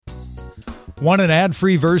Want an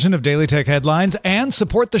ad-free version of Daily Tech Headlines and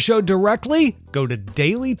support the show directly? Go to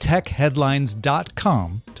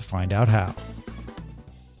dailytechheadlines.com to find out how.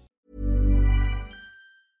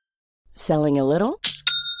 Selling a little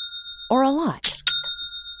or a lot?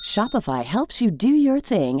 Shopify helps you do your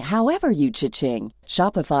thing however you cha-ching.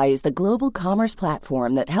 Shopify is the global commerce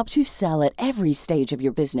platform that helps you sell at every stage of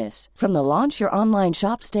your business. From the launch your online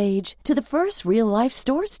shop stage to the first real-life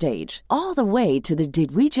store stage, all the way to the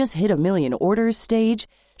did we just hit a million orders stage.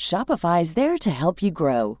 Shopify is there to help you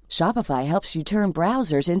grow. Shopify helps you turn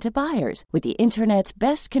browsers into buyers with the internet's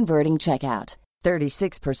best converting checkout.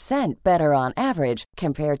 36% better on average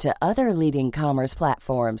compared to other leading commerce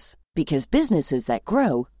platforms. Because businesses that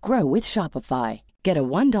grow, grow with Shopify. Get a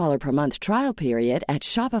 $1 per month trial period at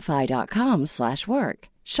shopify.com/work.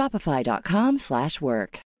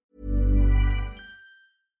 Shopify.com/work.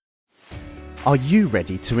 Are you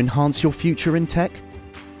ready to enhance your future in tech?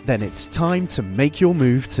 Then it's time to make your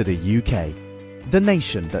move to the UK. The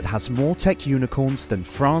nation that has more tech unicorns than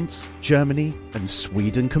France, Germany, and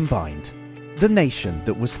Sweden combined. The nation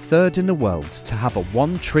that was third in the world to have a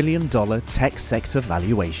 $1 trillion tech sector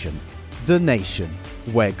valuation. The nation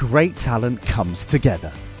where great talent comes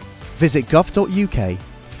together. Visit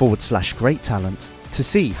gov.uk/great talent to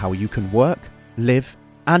see how you can work, live,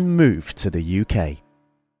 and move to the UK.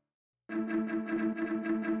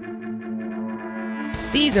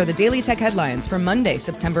 These are the Daily Tech Headlines for Monday,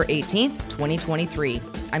 September 18th, 2023.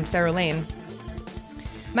 I'm Sarah Lane.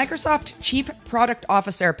 Microsoft Chief Product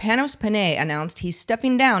Officer Panos Panay announced he's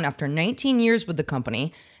stepping down after 19 years with the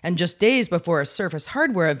company and just days before a Surface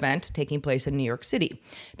hardware event taking place in New York City.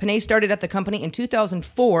 Panay started at the company in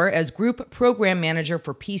 2004 as Group Program Manager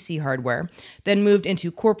for PC hardware, then moved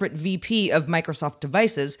into Corporate VP of Microsoft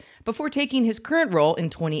Devices before taking his current role in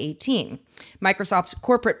 2018. Microsoft's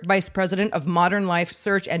Corporate Vice President of Modern Life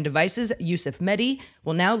Search and Devices, Yusuf Mehdi,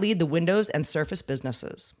 will now lead the Windows and Surface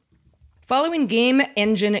businesses. Following game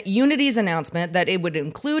engine Unity's announcement that it would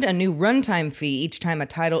include a new runtime fee each time a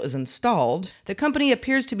title is installed, the company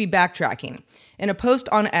appears to be backtracking. In a post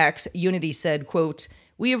on X, Unity said, quote,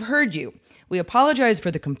 "We have heard you. We apologize for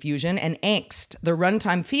the confusion and angst the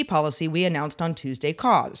runtime fee policy we announced on Tuesday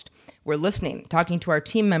caused. We're listening, talking to our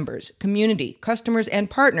team members, community, customers, and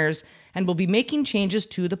partners, and will be making changes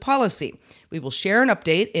to the policy. We will share an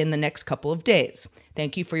update in the next couple of days.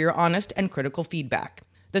 Thank you for your honest and critical feedback."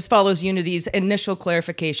 This follows Unity's initial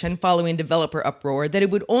clarification following developer uproar that it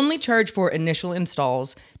would only charge for initial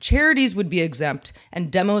installs, charities would be exempt, and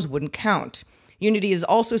demos wouldn't count. Unity has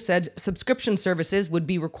also said subscription services would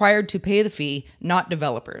be required to pay the fee, not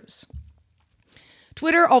developers.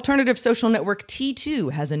 Twitter alternative social network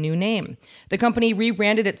T2 has a new name. The company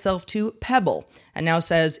rebranded itself to Pebble and now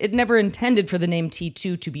says it never intended for the name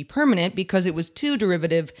T2 to be permanent because it was too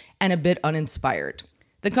derivative and a bit uninspired.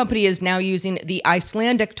 The company is now using the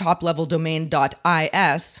Icelandic top-level domain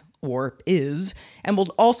 .is, or is, and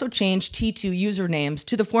will also change T2 usernames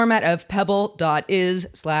to the format of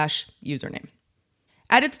pebble.is/username.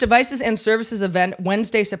 At its Devices and Services event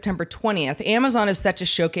Wednesday, September 20th, Amazon is set to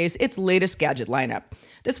showcase its latest gadget lineup.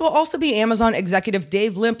 This will also be Amazon executive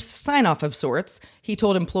Dave Limp's sign-off of sorts. He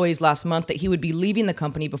told employees last month that he would be leaving the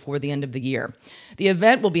company before the end of the year. The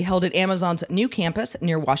event will be held at Amazon's new campus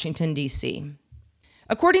near Washington, D.C.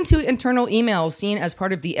 According to internal emails seen as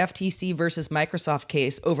part of the FTC versus Microsoft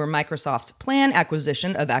case over Microsoft's planned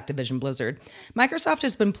acquisition of Activision Blizzard, Microsoft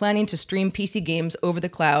has been planning to stream PC games over the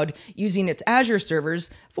cloud using its Azure servers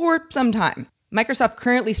for some time. Microsoft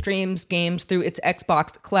currently streams games through its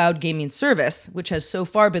Xbox Cloud Gaming Service, which has so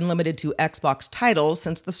far been limited to Xbox titles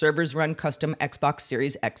since the servers run custom Xbox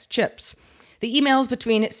Series X chips. The emails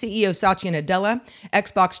between CEO Satya Nadella,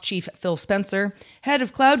 Xbox chief Phil Spencer, head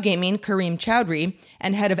of cloud gaming Kareem Chowdhury,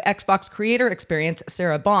 and head of Xbox creator experience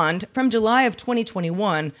Sarah Bond from July of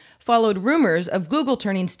 2021 followed rumors of Google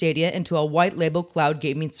turning Stadia into a white-label cloud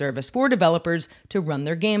gaming service for developers to run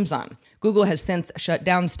their games on. Google has since shut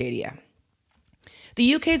down Stadia.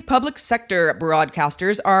 The UK's public sector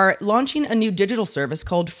broadcasters are launching a new digital service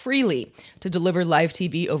called Freely to deliver live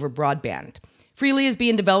TV over broadband. Freely is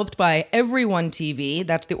being developed by Everyone TV,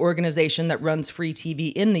 that's the organization that runs free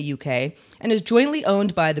TV in the UK, and is jointly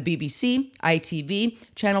owned by the BBC, ITV,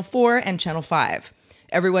 Channel 4, and Channel 5.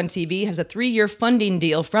 Everyone TV has a 3-year funding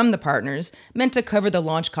deal from the partners meant to cover the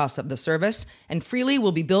launch costs of the service, and Freely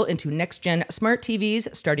will be built into next-gen smart TVs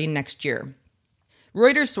starting next year.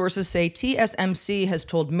 Reuters sources say TSMC has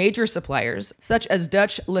told major suppliers, such as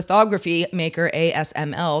Dutch lithography maker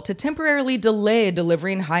ASML, to temporarily delay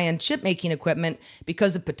delivering high-end chip-making equipment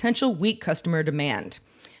because of potential weak customer demand.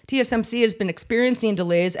 TSMC has been experiencing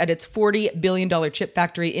delays at its $40 billion chip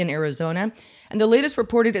factory in Arizona, and the latest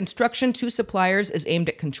reported instruction to suppliers is aimed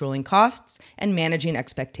at controlling costs and managing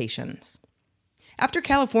expectations. After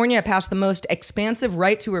California passed the most expansive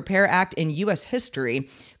Right to Repair Act in U.S. history,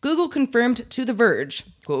 Google confirmed to The Verge,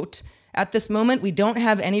 quote, "At this moment, we don't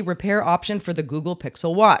have any repair option for the Google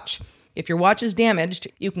Pixel Watch. If your watch is damaged,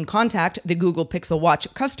 you can contact the Google Pixel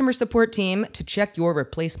Watch customer support team to check your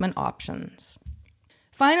replacement options."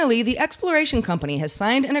 Finally, the exploration company has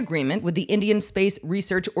signed an agreement with the Indian Space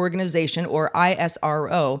Research Organization, or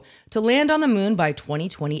ISRO, to land on the moon by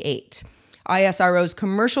 2028. ISRO's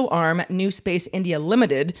commercial arm, New Space India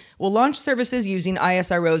Limited, will launch services using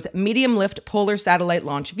ISRO's medium-lift polar satellite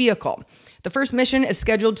launch vehicle. The first mission is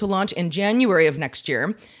scheduled to launch in January of next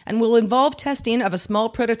year and will involve testing of a small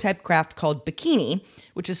prototype craft called Bikini,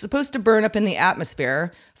 which is supposed to burn up in the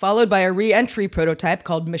atmosphere, followed by a re-entry prototype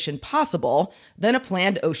called Mission Possible, then a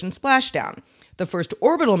planned ocean splashdown. The first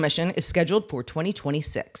orbital mission is scheduled for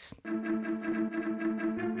 2026.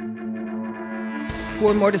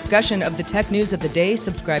 For more discussion of the tech news of the day,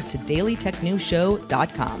 subscribe to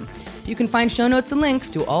dailytechnewsshow.com. You can find show notes and links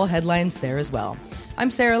to all headlines there as well. I'm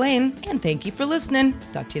Sarah Lane, and thank you for listening.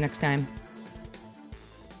 Talk to you next time.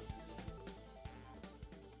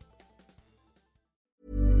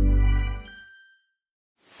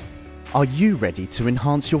 Are you ready to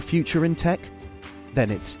enhance your future in tech? Then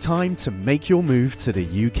it's time to make your move to the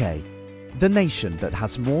UK, the nation that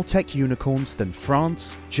has more tech unicorns than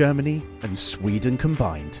France, Germany, and Sweden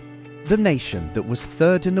combined. The nation that was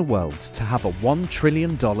third in the world to have a $1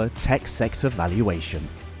 trillion tech sector valuation.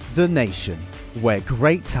 The nation where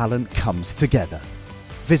great talent comes together.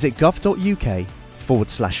 Visit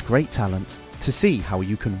gov.uk/great talent to see how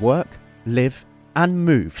you can work, live, and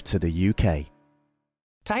move to the UK.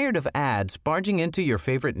 Tired of ads barging into your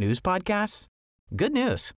favorite news podcasts? Good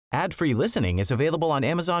news. Ad-free listening is available on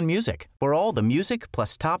Amazon Music for all the music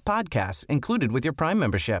plus top podcasts included with your Prime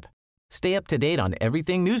membership. Stay up to date on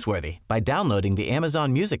everything newsworthy by downloading the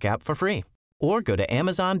Amazon Music app for free or go to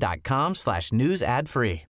amazon.com/news ad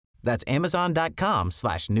free. That's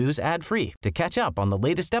amazon.com/news ad free to catch up on the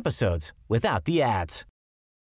latest episodes without the ads.